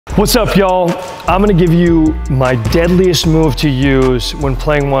What's up, y'all? I'm gonna give you my deadliest move to use when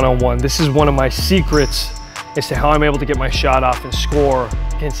playing one-on-one. This is one of my secrets as to how I'm able to get my shot off and score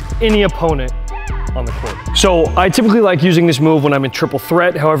against any opponent on the court. So I typically like using this move when I'm in triple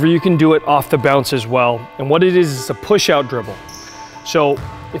threat. However, you can do it off the bounce as well. And what it is a push-out dribble. So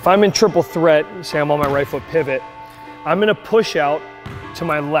if I'm in triple threat, say I'm on my right foot pivot, I'm gonna push out to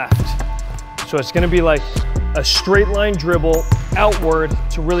my left. So it's gonna be like a straight line dribble outward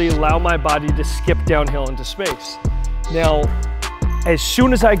to really allow my body to skip downhill into space. Now, as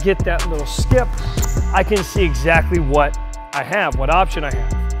soon as I get that little skip, I can see exactly what I have, what option I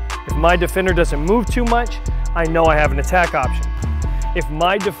have. If my defender doesn't move too much, I know I have an attack option. If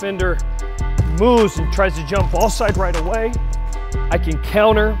my defender moves and tries to jump ball side right away, I can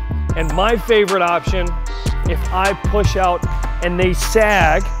counter. And my favorite option, if I push out and they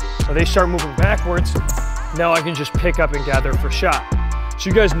sag, or they start moving backwards, now I can just pick up and gather for shot. So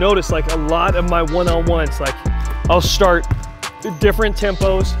you guys notice like a lot of my one-on-ones, like I'll start different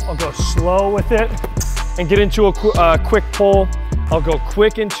tempos, I'll go slow with it and get into a quick pull. I'll go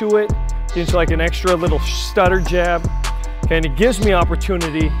quick into it, get into like an extra little stutter jab. Okay, and it gives me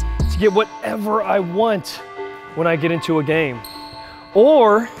opportunity to get whatever I want when I get into a game.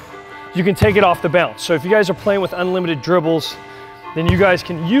 Or you can take it off the bounce. So if you guys are playing with unlimited dribbles, then you guys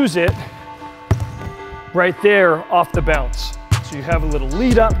can use it right there off the bounce. So you have a little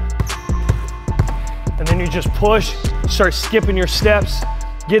lead up, and then you just push, start skipping your steps,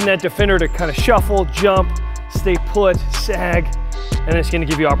 getting that defender to kind of shuffle, jump, stay put, sag, and it's gonna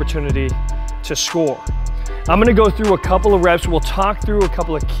give you opportunity to score. I'm gonna go through a couple of reps. We'll talk through a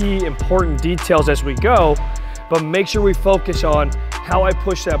couple of key important details as we go, but make sure we focus on how I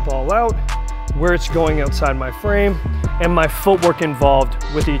push that ball out, where it's going outside my frame, and my footwork involved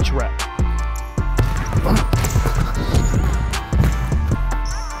with each rep.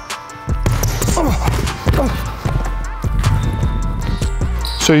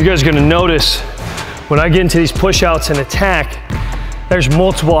 So you guys are gonna notice when I get into these push outs and attack, there's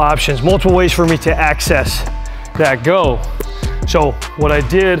multiple options, multiple ways for me to access that go. So what I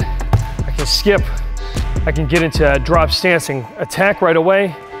did, I can skip, I can get into a drop stance and attack right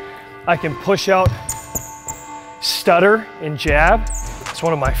away. I can push out, stutter and jab. It's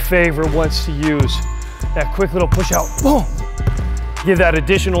one of my favorite ones to use. That quick little push out, boom. Give that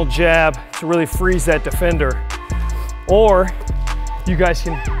additional jab to really freeze that defender. Or you guys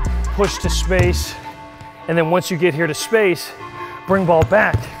can push to space, and then once you get here to space, bring ball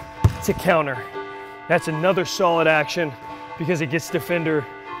back to counter. That's another solid action because it gets defender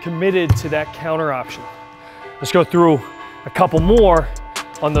committed to that counter option. Let's go through a couple more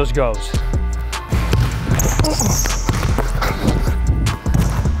on those goes.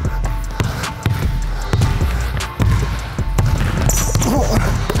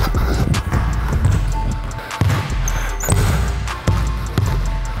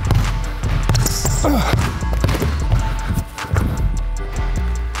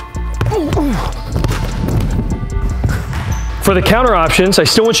 For the counter options, I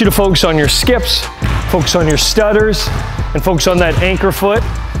still want you to focus on your skips, focus on your stutters, and focus on that anchor foot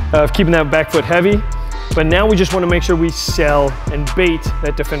of keeping that back foot heavy. But now we just want to make sure we sell and bait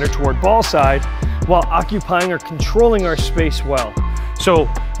that defender toward ball side while occupying or controlling our space well. So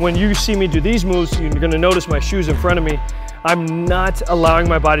when you see me do these moves, you're going to notice my shoes in front of me. I'm not allowing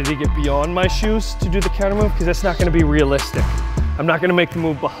my body to get beyond my shoes to do the counter move because that's not going to be realistic. I'm not going to make the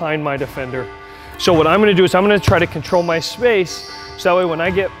move behind my defender. So what I'm going to do is I'm going to try to control my space so that way when I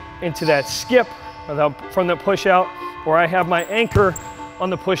get into that skip from the push out, or I have my anchor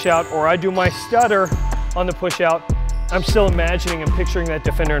on the push out, or I do my stutter on the push out, I'm still imagining and picturing that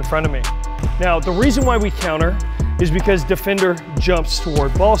defender in front of me. Now, the reason why we counter is because defender jumps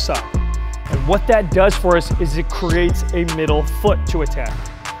toward ball side. And what that does for us is it creates a middle foot to attack.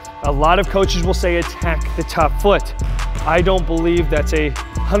 A lot of coaches will say attack the top foot. I don't believe that's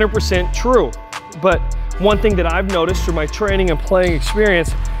 100% true. But one thing that I've noticed through my training and playing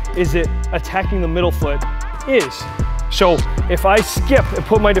experience is that attacking the middle foot is. So if I skip and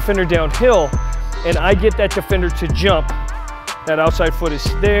put my defender downhill and I get that defender to jump, that outside foot is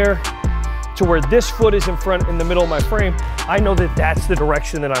there to where this foot is in front in the middle of my frame, I know that that's the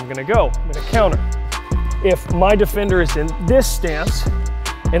direction that I'm gonna go. I'm gonna counter. If my defender is in this stance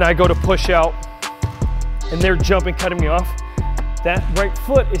and I go to push out and they're jumping, cutting me off, that right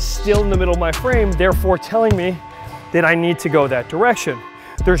foot is still in the middle of my frame, therefore telling me that I need to go that direction.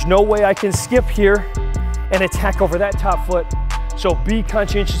 There's no way I can skip here and attack over that top foot. So be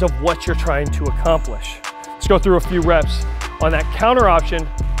conscientious of what you're trying to accomplish. Let's go through a few reps on that counter option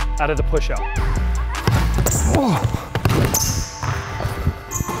out of the push out.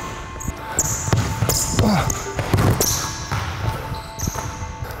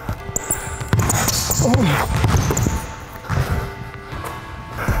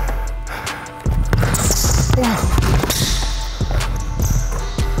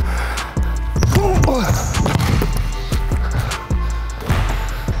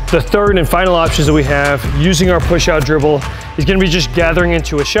 The third and final options that we have using our push-out dribble is gonna be just gathering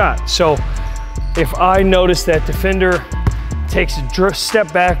into a shot. So if I notice that defender takes a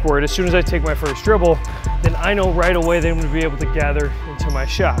step backward as soon as I take my first dribble, then I know right away that I'm gonna be able to gather into my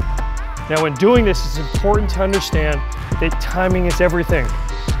shot. Now when doing this, it's important to understand that timing is everything.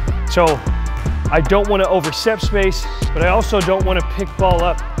 So I don't wanna overstep space, but I also don't wanna pick ball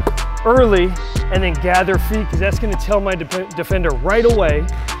up early and then gather feet, because that's gonna tell my defender right away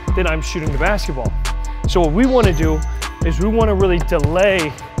that I'm shooting the basketball. So what we wanna do is we wanna really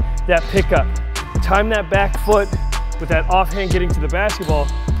delay that pickup. Time that back foot with that offhand getting to the basketball,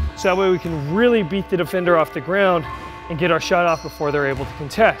 so that way we can really beat the defender off the ground and get our shot off before they're able to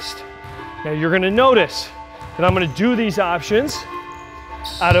contest. Now you're gonna notice that I'm gonna do these options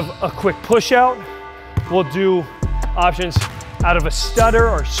out of a quick push out. We'll do options out of a stutter,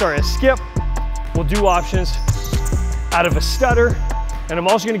 or sorry, a skip. We'll do options out of a stutter. And I'm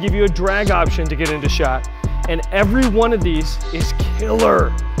also gonna give you a drag option to get into shot. And every one of these is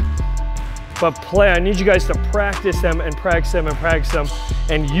killer. But I need you guys to practice them and practice them and practice them,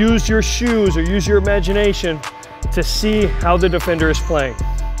 and use your shoes or use your imagination to see how the defender is playing,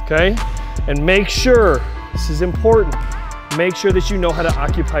 okay? And make sure, this is important, make sure that you know how to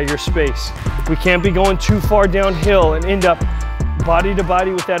occupy your space. We can't be going too far downhill and end up body to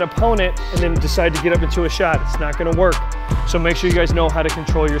body with that opponent and then decide to get up into a shot. It's not gonna work. So make sure you guys know how to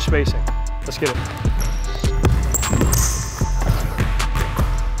control your spacing. Let's get it.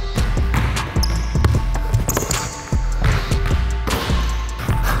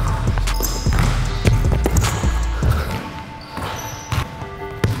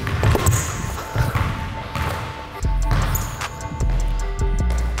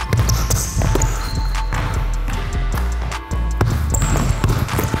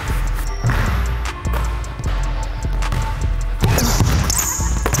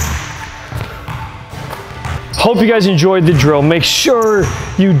 Hope you guys enjoyed the drill. Make sure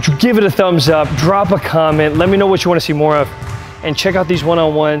you give it a thumbs up, drop a comment, let me know what you want to see more of, and check out these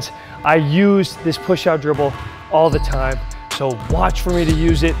one-on-ones. I use this push-out dribble all the time, so watch for me to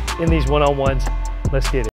use it in these one-on-ones. Let's get it.